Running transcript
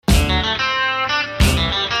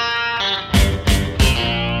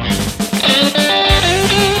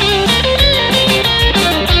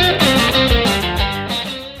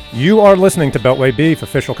You are listening to Beltway Beef,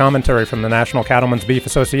 official commentary from the National Cattlemen's Beef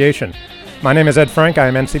Association. My name is Ed Frank. I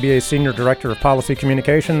am NCBA's Senior Director of Policy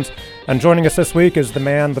Communications, and joining us this week is the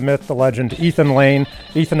man, the myth, the legend, Ethan Lane.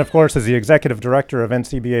 Ethan, of course, is the Executive Director of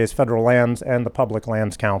NCBA's Federal Lands and the Public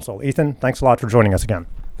Lands Council. Ethan, thanks a lot for joining us again.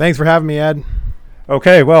 Thanks for having me, Ed.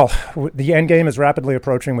 Okay, well, the end game is rapidly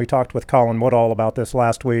approaching. We talked with Colin Woodall about this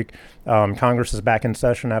last week. Congress is back in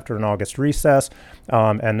session after an August recess,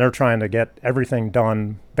 and they're trying to get everything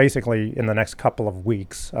done basically in the next couple of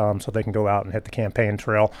weeks so they can go out and hit the campaign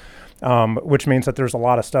trail, which means that there's a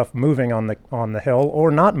lot of stuff moving on the Hill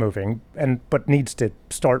or not moving, but needs to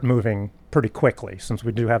start moving pretty quickly since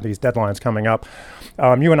we do have these deadlines coming up.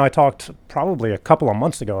 You and I talked probably a couple of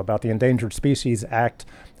months ago about the Endangered Species Act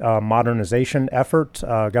modernization effort.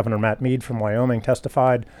 Governor Matt Mead from Wyoming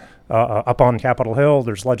testified up on Capitol Hill.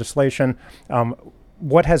 There's legislation.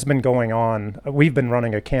 What has been going on? We've been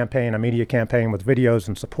running a media campaign with videos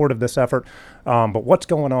in support of this effort. But what's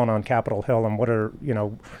going on Capitol Hill, and what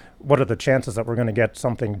are the chances that we're going to get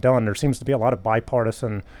something done? There seems to be a lot of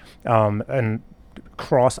bipartisan and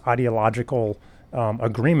cross-ideological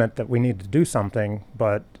agreement that we need to do something,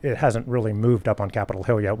 but it hasn't really moved up on Capitol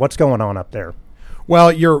Hill yet. What's going on up there?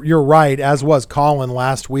 Well, you're right, as was Colin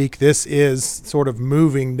last week. This is sort of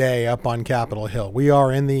moving day up on Capitol Hill. We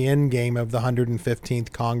are in the end game of the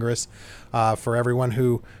 115th Congress. For everyone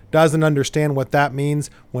who doesn't understand what that means,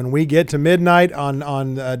 when we get to midnight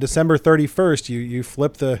on December 31st, you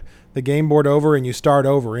flip the game board over and you start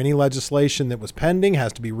over. Any legislation that was pending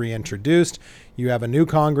has to be reintroduced. You have a new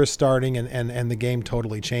Congress starting, and the game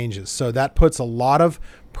totally changes. So that puts a lot of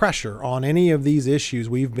pressure on any of these issues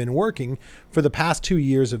we've been working for the past 2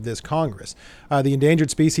 years of this Congress. The Endangered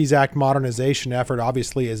Species Act modernization effort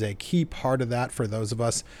obviously is a key part of that for those of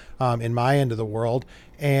us in my end of the world.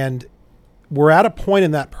 And we're at a point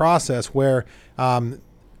in that process where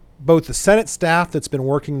both the Senate staff that's been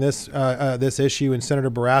working this issue and Senator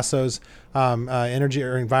Barrasso's Energy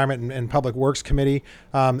or Environment and Public Works Committee,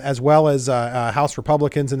 as well as House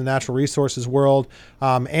Republicans in the natural resources world,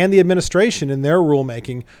 and the administration in their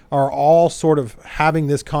rulemaking are all sort of having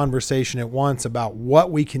this conversation at once about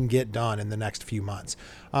what we can get done in the next few months.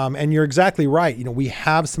 And you're exactly right. We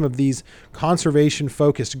have some of these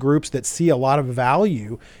conservation-focused groups that see a lot of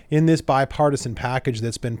value in this bipartisan package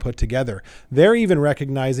that's been put together. They're even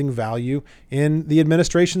recognizing value in the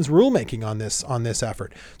administration's rulemaking on this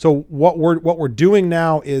effort. So what we're doing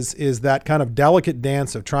now is that kind of delicate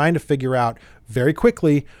dance of trying to figure out very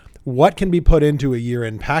quickly what can be put into a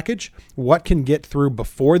year-end package, what can get through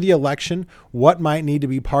before the election, what might need to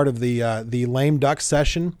be part of the lame duck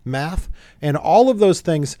session math, and all of those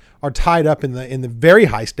things are tied up in the very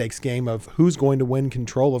high stakes game of who's going to win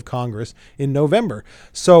control of Congress in November.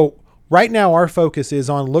 So right now our focus is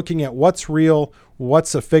on looking at what's real,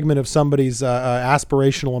 what's a figment of somebody's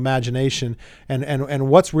aspirational imagination, and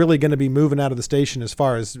what's really going to be moving out of the station as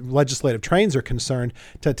far as legislative trains are concerned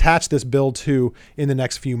to attach this bill to in the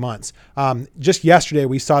next few months. Just yesterday,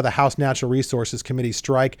 we saw the House Natural Resources Committee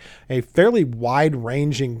strike a fairly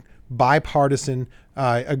wide-ranging bipartisan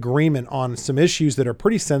agreement on some issues that are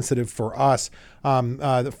pretty sensitive for us.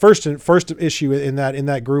 The first issue in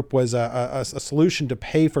that group was a solution to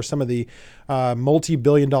pay for some of the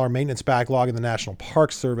multi-billion-dollar maintenance backlog in the National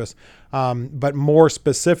Park Service. But more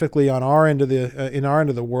specifically, on our end of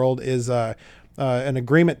the world is an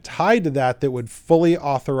agreement tied to that would fully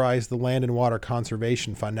authorize the Land and Water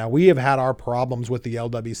Conservation Fund. Now, we have had our problems with the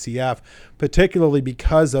LWCF, particularly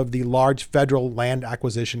because of the large federal land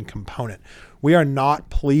acquisition component. We are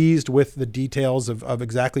not pleased with the details of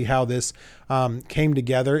exactly how this came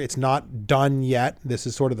together. It's not done yet. This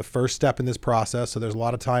is sort of the first step in this process, so there's a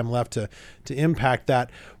lot of time left to impact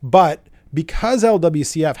that. But because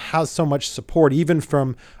LWCF has so much support, even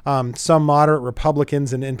from some moderate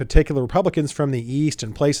Republicans, and in particular Republicans from the East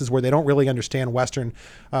and places where they don't really understand Western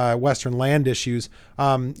land issues,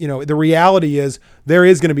 the reality is there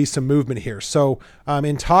is going to be some movement here. So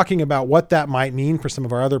in talking about what that might mean for some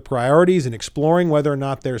of our other priorities and exploring whether or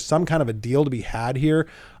not there's some kind of a deal to be had here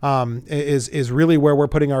is really where we're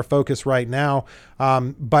putting our focus right now.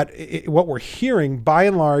 But what we're hearing by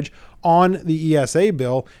and large on the ESA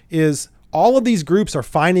bill is all of these groups are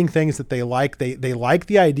finding things that they like. They like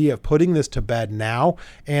the idea of putting this to bed now,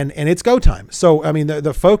 and it's go time. So, I mean,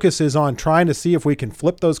 the focus is on trying to see if we can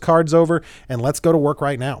flip those cards over, and let's go to work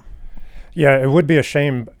right now. Yeah, it would be a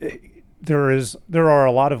shame. There are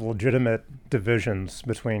a lot of legitimate divisions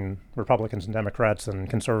between Republicans and Democrats and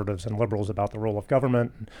conservatives and liberals about the role of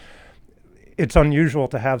government. It's unusual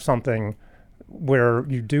to have something where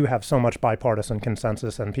you do have so much bipartisan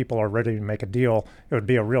consensus and people are ready to make a deal. It would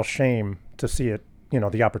be a real shame to see it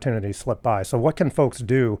the opportunity slip by. So what can folks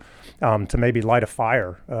do to maybe light a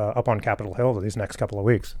fire up on Capitol Hill these next couple of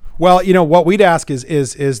weeks? Well, what we'd ask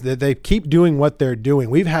is that they keep doing what they're doing.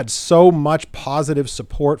 We've had so much positive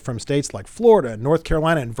support from states like Florida, North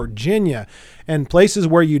Carolina, and Virginia, and places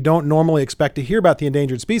where you don't normally expect to hear about the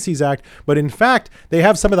Endangered Species Act, but in fact, they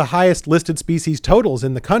have some of the highest listed species totals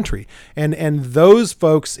in the country. And those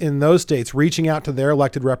folks in those states reaching out to their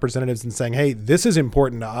elected representatives and saying, hey, this is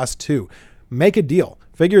important to us too. Make a deal.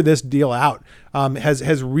 Figure this deal out.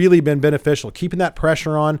 Has really been beneficial. Keeping that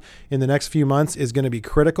pressure on in the next few months is going to be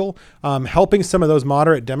critical. Helping some of those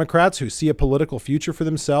moderate Democrats who see a political future for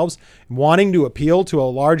themselves, wanting to appeal to a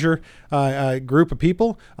larger group of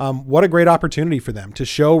people. What a great opportunity for them to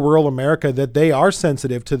show rural America that they are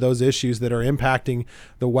sensitive to those issues that are impacting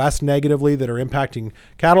the West negatively, that are impacting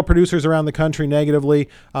cattle producers around the country negatively.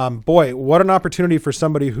 Boy, what an opportunity for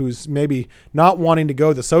somebody who's maybe not wanting to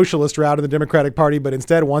go the socialist route of the Democratic Party, but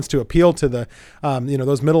instead wants to appeal to the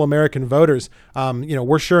those middle American voters.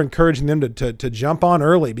 We're sure encouraging them to jump on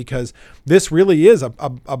early, because this really is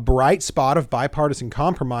a bright spot of bipartisan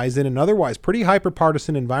compromise in an otherwise pretty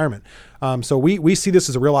hyper-partisan environment. So we see this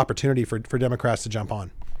as a real opportunity for Democrats to jump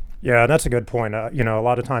on. Yeah, that's a good point. A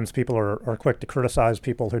lot of times people are quick to criticize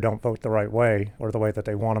people who don't vote the right way or the way that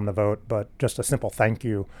they want them to vote, but just a simple thank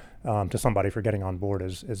you to somebody for getting on board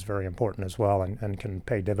is very important as well, and can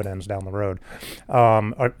pay dividends down the road.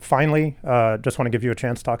 Finally, just want to give you a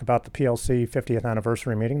chance to talk about the PLC 50th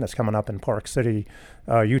anniversary meeting that's coming up in Park City,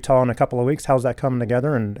 Utah in a couple of weeks. How's that coming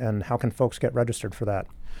together, and how can folks get registered for that?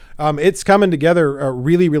 It's coming together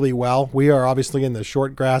really, really well. We are obviously in the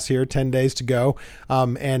short grass here, 10 days to go.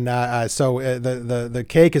 So the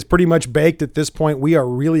cake is pretty much baked at this point. We are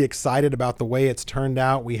really excited about the way it's turned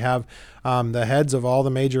out. We have the heads of all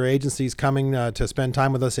the major agencies coming to spend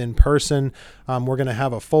time with us in person. We're going to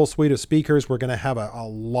have a full suite of speakers. We're going to have a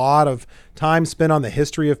lot of time spent on the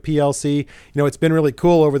history of PLC. It's been really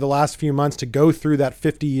cool over the last few months to go through that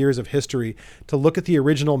 50 years of history, to look at the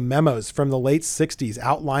original memos from the late 60s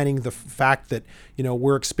outlining the fact that,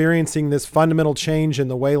 we're experiencing this fundamental change in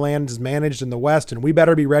the way land is managed in the West, and we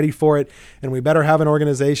better be ready for it. And we better have an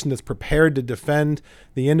organization that's prepared to defend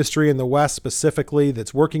the industry in the West specifically,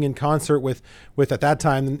 that's working in concert with at that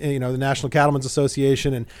time, the National Cattlemen's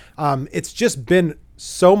Association. And it's just been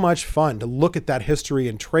so much fun to look at that history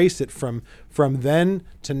and trace it from then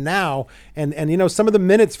to now. And some of the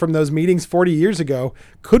minutes from those meetings 40 years ago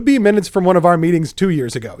could be minutes from one of our meetings 2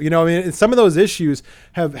 years ago. Some of those issues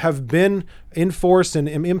have been in force and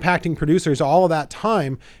impacting producers all of that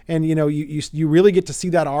time. And, you really get to see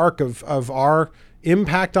that arc of our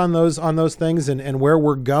impact on those things and where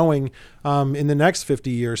we're going in the next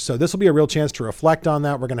 50 years. So this will be a real chance to reflect on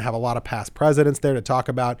that. We're going to have a lot of past presidents there to talk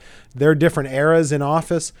about their different eras in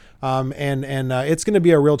office. And it's going to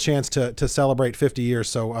be a real chance to celebrate 50 years.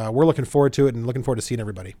 So we're looking forward to it and looking forward to seeing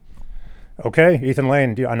everybody. Okay, Ethan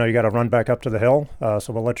Lane, I know you got to run back up to the Hill,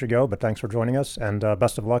 so we'll let you go, but thanks for joining us, and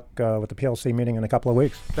best of luck with the PLC meeting in a couple of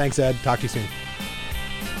weeks. Thanks, Ed. Talk to you soon.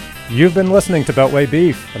 You've been listening to Beltway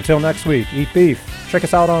Beef. Until next week, eat beef. Check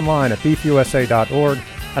us out online at beefusa.org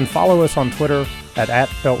and follow us on Twitter at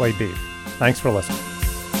Beltway Beef. Thanks for listening.